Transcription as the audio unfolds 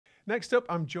Next up,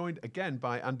 I'm joined again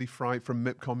by Andy Fry from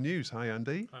MIPCOM News. Hi,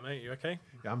 Andy. Hi, mate. You okay?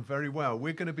 Yeah, I'm very well.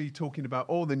 We're going to be talking about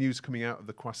all the news coming out of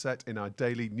the Croisette in our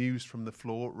daily News from the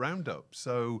Floor roundup.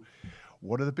 So,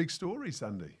 what are the big stories,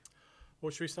 Andy?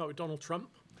 Well, should we start with Donald Trump?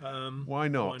 Why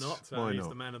not? Why not? Why He's not?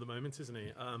 the man of the moment, isn't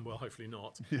he? Well, hopefully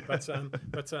not. Yeah.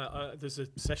 But there's a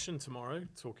session tomorrow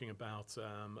talking about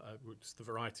the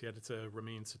Variety editor,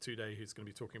 Ramin Sotoudeh, who's going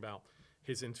to be talking about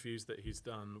his interviews that he's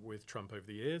done with Trump over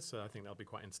the years. So I think that'll be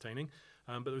quite entertaining.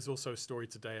 But there's also a story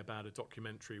today about a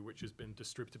documentary which has been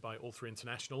distributed by All 3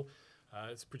 International.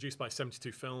 It's produced by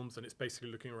 72 Films, and it's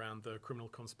basically looking around the criminal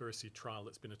conspiracy trial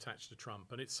that's been attached to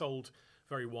Trump. And it's sold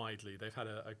very widely. They've had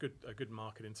a good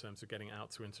market in terms of getting out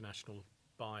to international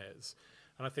buyers.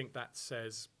 And I think that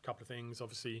says a couple of things.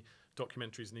 Obviously,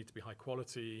 documentaries need to be high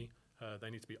quality.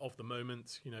 They need to be of the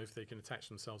moment, you know, if they can attach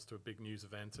themselves to a big news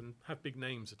event and have big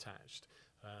names attached.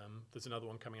 There's another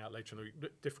one coming out later in the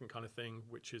week, different kind of thing,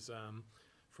 which is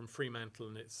from Fremantle,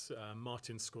 and it's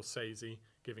Martin Scorsese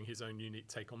giving his own unique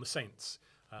take on the saints.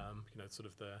 You know, sort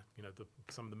of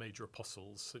some of the major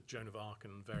apostles, Joan of Arc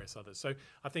and various others. So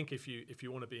I think if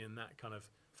you want to be in that kind of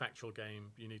factual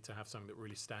game, you need to have something that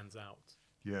really stands out.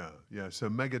 Yeah. So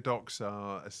mega docs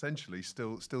are essentially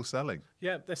still selling.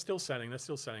 Yeah, they're still selling,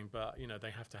 but you know,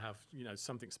 they have to have, you know,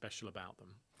 something special about them.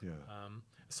 Yeah.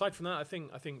 Aside from that, I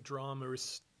think drama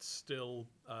is still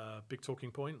a big talking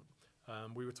point.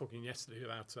 We were talking yesterday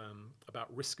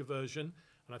about risk aversion,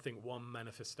 and I think one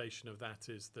manifestation of that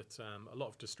is that a lot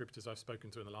of distributors I've spoken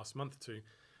to in the last month or two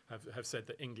have said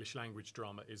that English language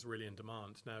drama is really in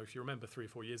demand. Now, if you remember 3 or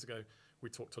 4 years ago, we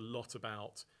talked a lot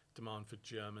about demand for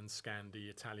German, Scandi,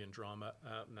 Italian drama.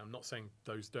 Now, I'm not saying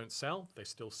those don't sell. They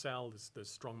still sell. There's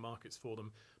strong markets for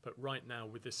them. But right now,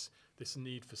 with this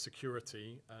need for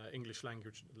security, English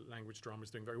language drama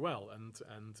is doing very well.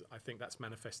 And I think that's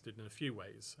manifested in a few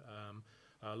ways.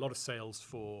 A lot of sales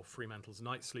for Fremantle's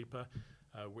Night Sleeper,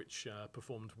 which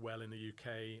performed well in the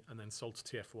UK and then sold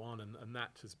to TF1. And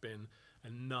that has been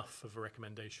enough of a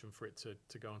recommendation for it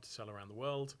to go on to sell around the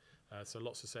world. So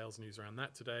lots of sales news around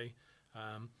that today.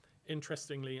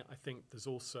 Interestingly, I think there's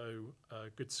also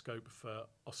good scope for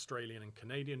Australian and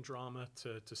Canadian drama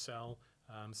to sell.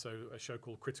 So a show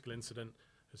called Critical Incident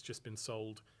has just been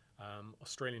sold.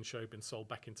 Australian show been sold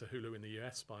back into Hulu in the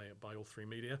US by All 3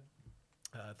 Media.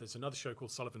 There's another show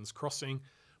called Sullivan's Crossing,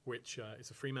 which is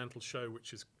a Fremantle show,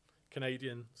 which is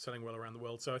Canadian, selling well around the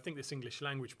world. So I think this English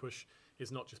language push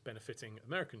is not just benefiting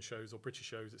American shows or British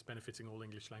shows, it's benefiting all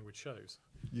English language shows.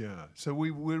 Yeah, so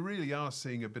we really are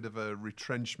seeing a bit of a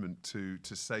retrenchment to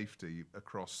safety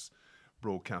across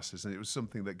broadcasters, and it was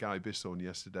something that Guy Bisson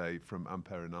yesterday from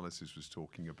Ampere Analysis was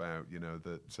talking about. You know,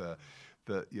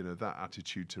 that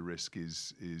attitude to risk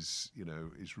is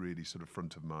really sort of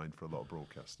front of mind for a lot of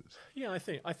broadcasters. Yeah,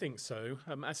 I think so.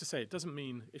 As I say, it doesn't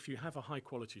mean if you have a high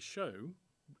quality show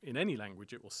in any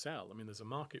language it will sell. I mean, there's a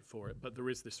market for it, but there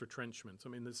is this retrenchment. I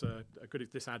mean, there's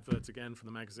this advert again from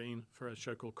the magazine for a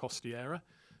show called Costiera,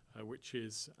 which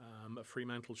is a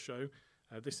Fremantle show.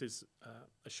 This is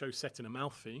a show set in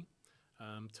Amalfi,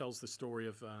 tells the story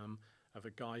of a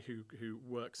guy who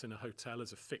works in a hotel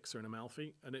as a fixer in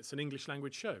Amalfi, and it's an English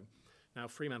language show. Now,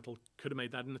 Fremantle could have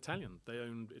made that in Italian. They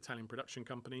own Italian production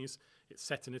companies. It's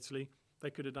set in Italy. They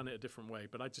could have done it a different way,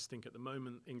 but I just think at the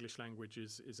moment English language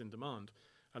is in demand.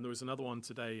 And there was another one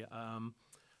today.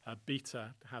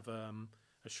 Beta have a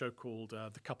show called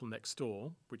The Couple Next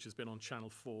Door, which has been on Channel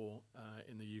 4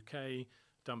 in the UK,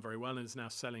 done very well, and is now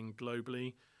selling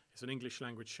globally. It's an English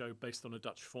language show based on a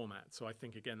Dutch format. So I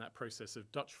think, again, that process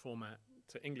of Dutch format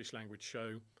to English language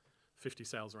show, 50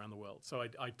 sales around the world. So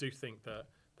I do think that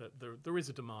there is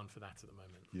a demand for that at the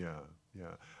moment.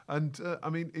 Yeah. And I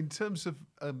mean, in terms of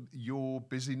your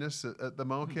busyness at the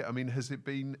market, I mean, has it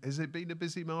been a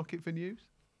busy market for news?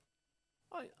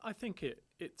 I think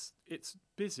it's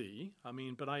busy. I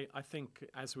mean, but I think,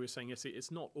 as we were saying yesterday,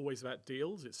 it's not always about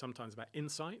deals. It's sometimes about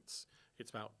insights. It's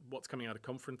about what's coming out of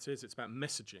conferences. It's about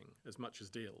messaging as much as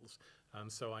deals.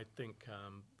 So I think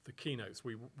the keynotes,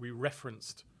 we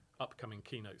referenced upcoming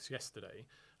keynotes yesterday,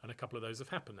 and a couple of those have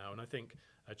happened now. And I think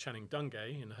Channing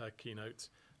Dungay, in her keynote,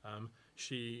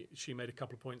 she made a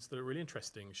couple of points that are really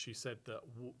interesting. She said that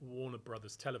Warner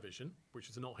Brothers Television, which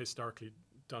has not historically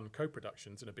done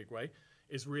co-productions in a big way,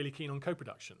 is really keen on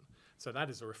co-production. So that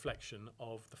is a reflection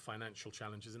of the financial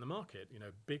challenges in the market. You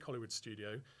know, big Hollywood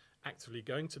studio actively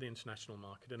going to the international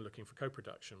market and looking for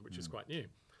co-production, which is quite new.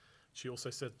 She also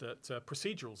said that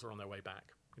procedurals are on their way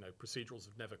back. procedurals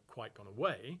have never quite gone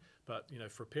away, but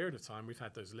for a period of time we've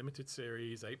had those limited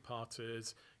series,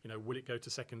 8-parters. Will it go to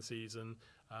second season?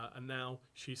 And now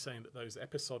she's saying that those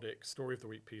episodic story of the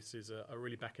week pieces are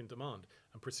really back in demand.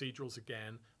 And procedurals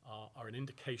again are an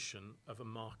indication of a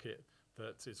market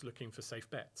that is looking for safe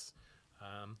bets.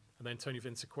 And then Tony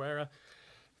Vinciquerra,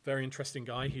 very interesting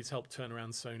guy. He's helped turn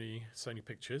around Sony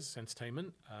Pictures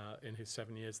Entertainment in his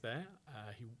 7 years there.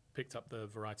 He picked up the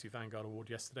Variety Vanguard Award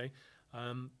yesterday.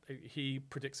 He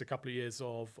predicts a couple of years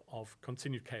of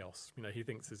continued chaos. He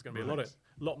thinks there's going to be a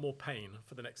lot more pain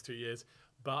for the next 2 years.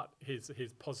 But his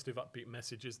positive, upbeat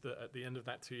message is that at the end of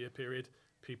that 2-year period,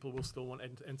 people will still want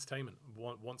entertainment.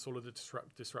 Once all of the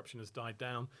disruption has died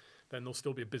down, then there'll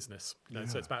still be a business.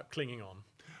 So it's about clinging on.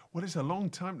 Well, it's a long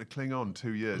time to cling on,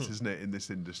 2 years, isn't it, in this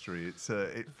industry?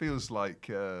 It feels like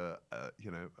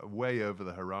way over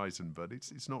the horizon, but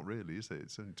it's not really, is it?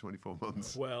 It's only 24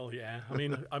 months. Well, yeah.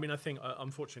 I think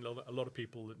unfortunately a lot of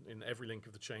people in every link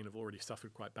of the chain have already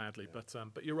suffered quite badly. Yeah.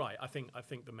 But you're right. I think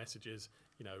the message is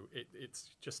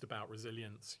it's just about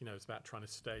resilience. It's about trying to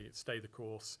stay the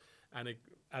course. And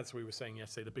as we were saying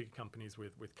yesterday, the bigger companies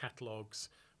with catalogs,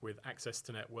 with access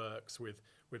to networks, with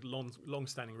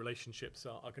long-standing relationships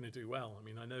are going to do well.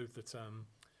 I know that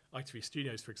ITV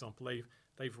Studios, for example,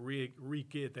 they've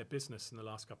re-geared their business in the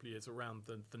last couple of years around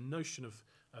the notion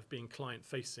of being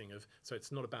client-facing. So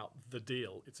it's not about the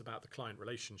deal, it's about the client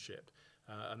relationship.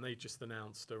 And they just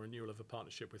announced a renewal of a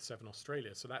partnership with Seven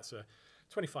Australia. So that's a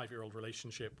 25-year-old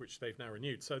relationship which they've now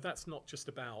renewed. So that's not just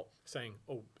about saying,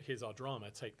 oh, here's our drama,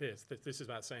 take this. This is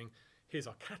about saying, here's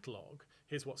our catalogue,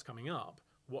 here's what's coming up,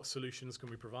 what solutions can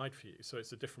we provide for you? So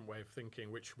it's a different way of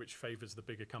thinking, which favours the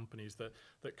bigger companies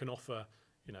that can offer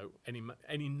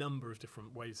any number of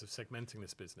different ways of segmenting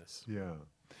this business. Yeah.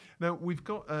 Now, we've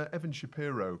got Evan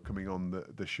Shapiro coming on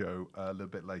the show a little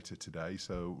bit later today,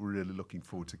 so we're really looking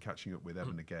forward to catching up with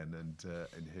Evan again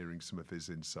and hearing some of his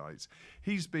insights.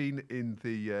 He's been in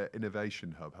the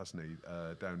Innovation Hub, hasn't he,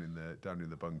 down in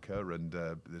the bunker, and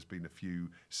there's been a few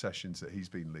sessions that he's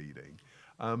been leading.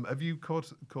 Have you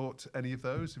caught any of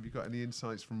those? Have you got any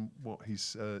insights from what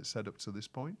he's said up to this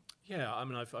point? Yeah,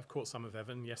 I've caught some of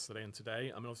Evan yesterday and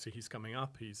today. Obviously he's coming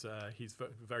up. He's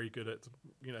very good at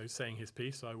saying his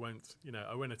piece. So I won't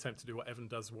attempt to do what Evan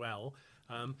does well.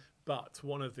 But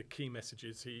one of the key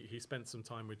messages, he spent some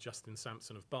time with Justin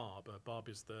Sampson of Barb. Barb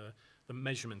is the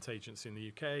measurement agency in the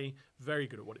UK. Very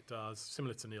good at what it does,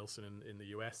 similar to Nielsen in the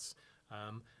US.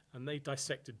 And they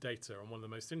dissected data. And one of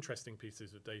the most interesting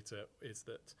pieces of data is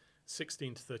that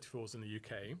 16 to 34s in the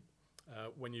UK,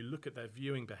 when you look at their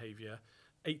viewing behaviour,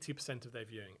 80% of their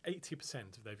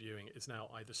viewing is now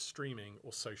either streaming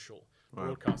or social. Wow.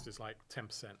 Broadcast is like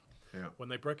 10%. Yeah. When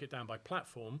they broke it down by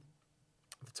platform,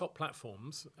 the top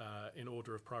platforms in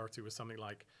order of priority was something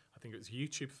like, I think it was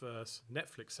YouTube first,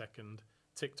 Netflix second,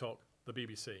 TikTok, the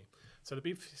BBC. So the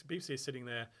BBC is sitting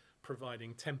there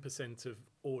providing 10% of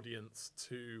audience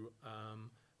to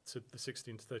the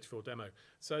 16 to 34 demo.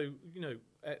 So,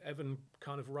 Evan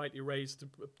kind of rightly raised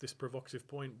this provocative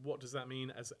point. What does that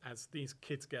mean as these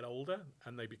kids get older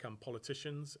and they become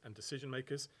politicians and decision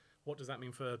makers? What does that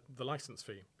mean for the license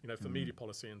fee, for media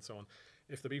policy and so on?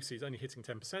 If the BBC is only hitting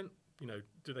 10%,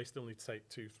 do they still need to take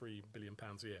 £2-3 billion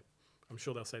a year? I'm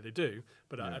sure they'll say they do,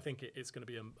 but I think it's going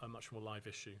to be a much more live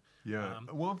issue. Yeah.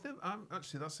 Well,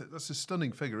 actually, that's a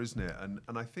stunning figure, isn't it?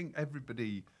 And I think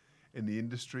everybody in the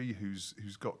industry who's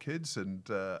got kids and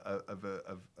of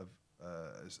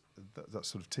that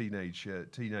sort of teenage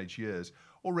years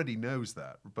already knows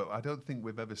that, but I don't think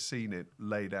we've ever seen it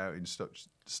laid out in such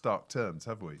stark terms,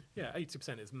 have we? Yeah,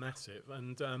 80% is massive,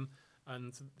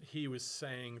 and he was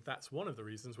saying that's one of the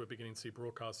reasons we're beginning to see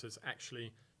broadcasters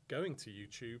actually going to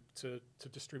YouTube to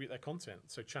distribute their content.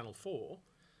 So Channel 4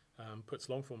 puts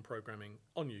long-form programming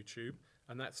on YouTube,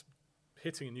 and that's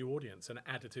hitting a new audience, an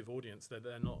additive audience that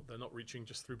they're not reaching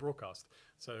just through broadcast.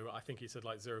 So I think he said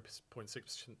like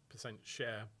 0.6%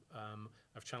 share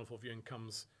of Channel 4 viewing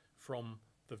comes from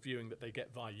the viewing that they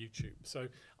get via YouTube. So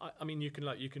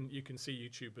you can see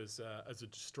YouTube as a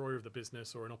destroyer of the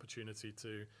business or an opportunity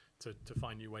to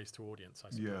find new ways to audience, I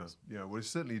suppose. Yeah. Well, it's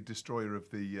certainly a destroyer of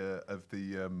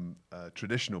the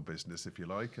traditional business, if you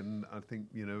like. And I think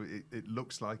it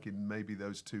looks like in maybe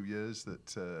those 2 years that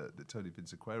Tony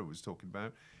Vinciquerra was talking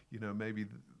about, maybe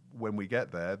when we get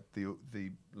there,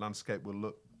 the landscape will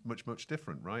look much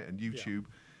different, right? And YouTube.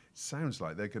 Yeah. Sounds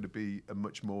like they're going to be a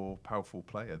much more powerful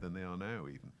player than they are now,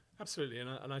 even. Absolutely,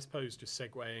 and I suppose just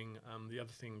segueing, the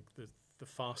other thing, the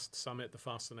FAST Summit, the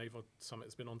Fast and AVOD Summit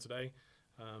has been on today.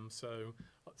 So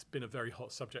it's been a very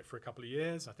hot subject for a couple of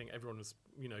years. I think everyone has,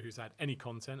 who's had any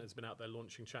content has been out there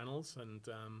launching channels, and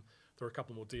there are a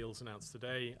couple more deals announced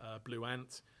today. Blue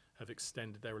Ant have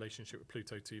extended their relationship with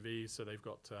Pluto TV, so they've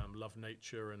got Love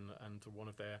Nature and one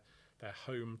of their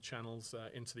home channels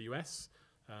into the US,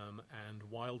 and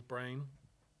Wild Brain.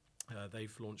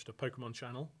 They've launched a Pokemon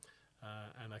channel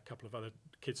and a couple of other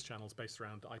kids channels based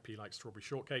around IP like Strawberry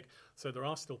Shortcake. So there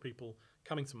are still people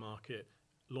coming to market,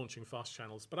 launching fast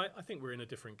channels, but I think we're in a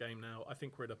different game now. I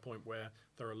think we're at a point where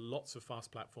there are lots of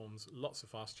fast platforms, lots of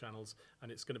fast channels,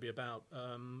 and it's going to be about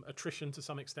attrition to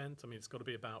some extent. I mean, it's got to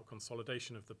be about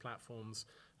consolidation of the platforms.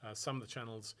 Some of the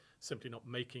channels simply not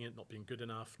making it, not being good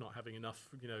enough, not having enough,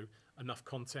 enough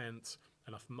content,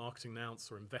 enough marketing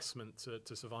announcements or investment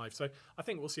to survive. So I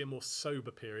think we'll see a more sober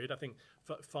period. I think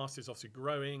fast is obviously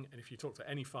growing, and if you talk to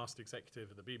any fast executive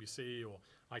at the BBC or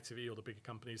ITV or the bigger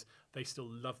companies, they still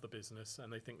love the business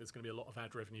and they think there's going to be a lot of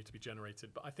ad revenue to be generated.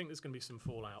 But I think there's going to be some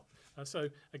fallout. So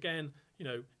again,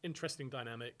 interesting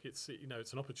dynamic. It's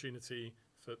it's an opportunity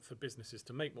for businesses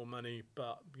to make more money,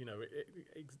 but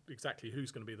exactly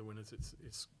who's going to be the winners,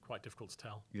 it's quite difficult to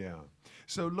tell. Yeah.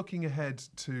 So looking ahead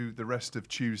to the rest of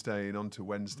Tuesday and onto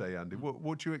Wednesday, Andy,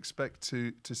 what do you expect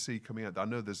to see coming out? I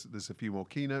know there's a few more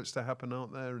keynotes to happen,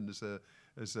 aren't there? And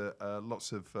there's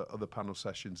lots of other panel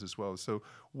sessions as well. So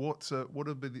what are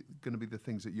going to be the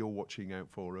things that you're watching out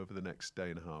for over the next day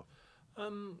and a half?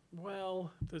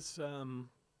 Well, there's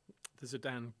a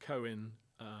Dan Cohen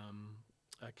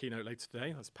keynote later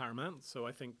today. That's Paramount. So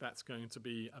I think that's going to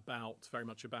be very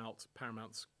much about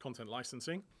Paramount's content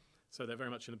licensing. So they're very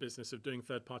much in the business of doing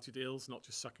third-party deals, not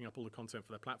just sucking up all the content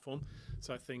for their platform.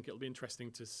 So I think it'll be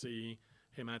interesting to see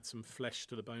him add some flesh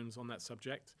to the bones on that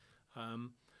subject.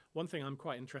 One thing I'm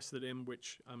quite interested in,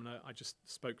 which I just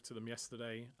spoke to them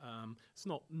yesterday, it's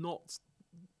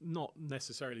not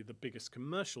necessarily the biggest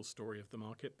commercial story of the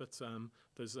market, but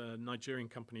there's a Nigerian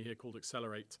company here called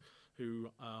Accelerate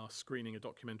who are screening a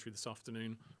documentary this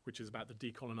afternoon, which is about the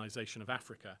decolonization of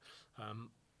Africa.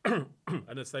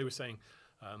 And as they were saying,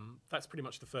 that's pretty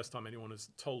much the first time anyone has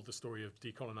told the story of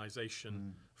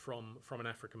decolonization from an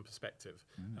African perspective.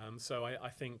 So I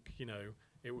think,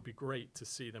 it would be great to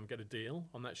see them get a deal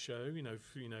on that show.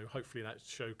 Hopefully that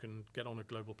show can get on a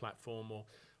global platform,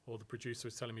 or the producer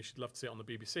was telling me she'd love to see it on the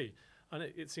BBC. And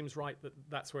it seems right that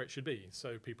that's where it should be,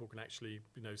 so people can actually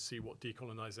see what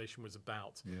decolonization was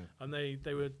about. Yeah. And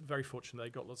they were very fortunate. They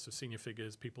got lots of senior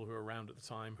figures, people who were around at the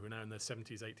time, who are now in their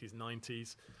 70s, 80s,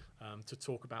 90s, to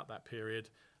talk about that period.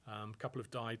 A couple have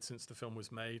died since the film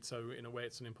was made, so in a way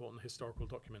it's an important historical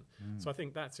document. So I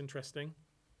think that's interesting.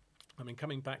 I mean,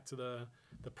 coming back to the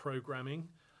programming,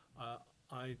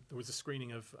 there was a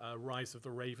screening of Rise of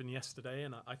the Raven yesterday,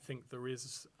 and I think there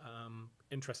is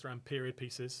interest around period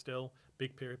pieces still,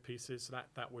 big period pieces. So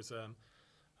that was a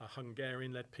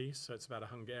Hungarian-led piece, so it's about a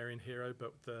Hungarian hero,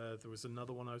 but there was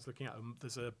another one I was looking at.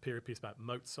 There's a period piece about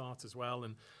Mozart as well,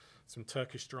 and some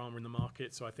Turkish drama in the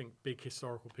market, so I think big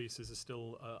historical pieces are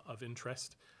still of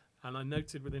interest. And I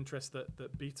noted with interest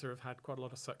that Beta have had quite a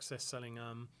lot of success selling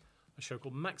a show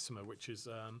called Maxima, which is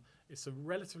it's a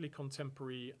relatively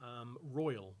contemporary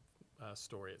royal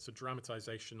story. It's a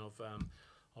dramatization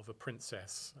of a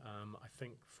princess, I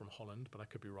think from Holland, but I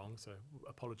could be wrong, so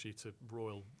apology to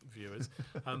royal viewers.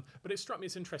 But it struck me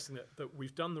as interesting that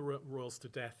we've done the royals to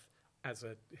death as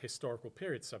a historical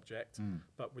period subject,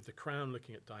 but with the Crown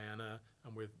looking at Diana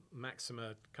and with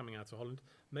Maxima coming out of Holland,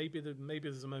 maybe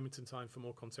there's a moment in time for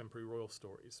more contemporary royal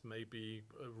stories, maybe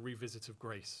a revisit of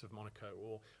Grace of Monaco,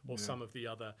 or some of the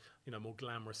other more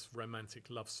glamorous romantic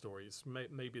love stories.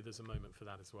 Maybe there's a moment for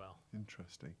that as well.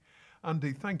 Interesting.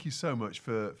 Andy, thank you so much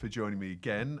for joining me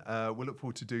again. We'll look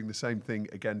forward to doing the same thing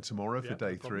again tomorrow for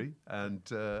day 3.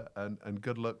 And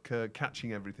good luck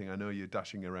catching everything. I know you're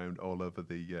dashing around all over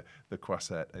the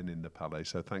Croisette and in the Palais,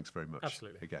 so thanks very much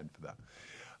again for that.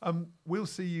 We'll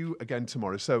see you again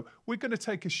tomorrow. So we're going to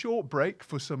take a short break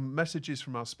for some messages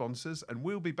from our sponsors, and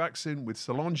we'll be back soon with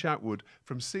Solange Atwood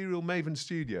from Serial Maven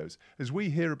Studios as we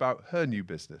hear about her new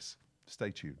business.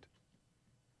 Stay tuned.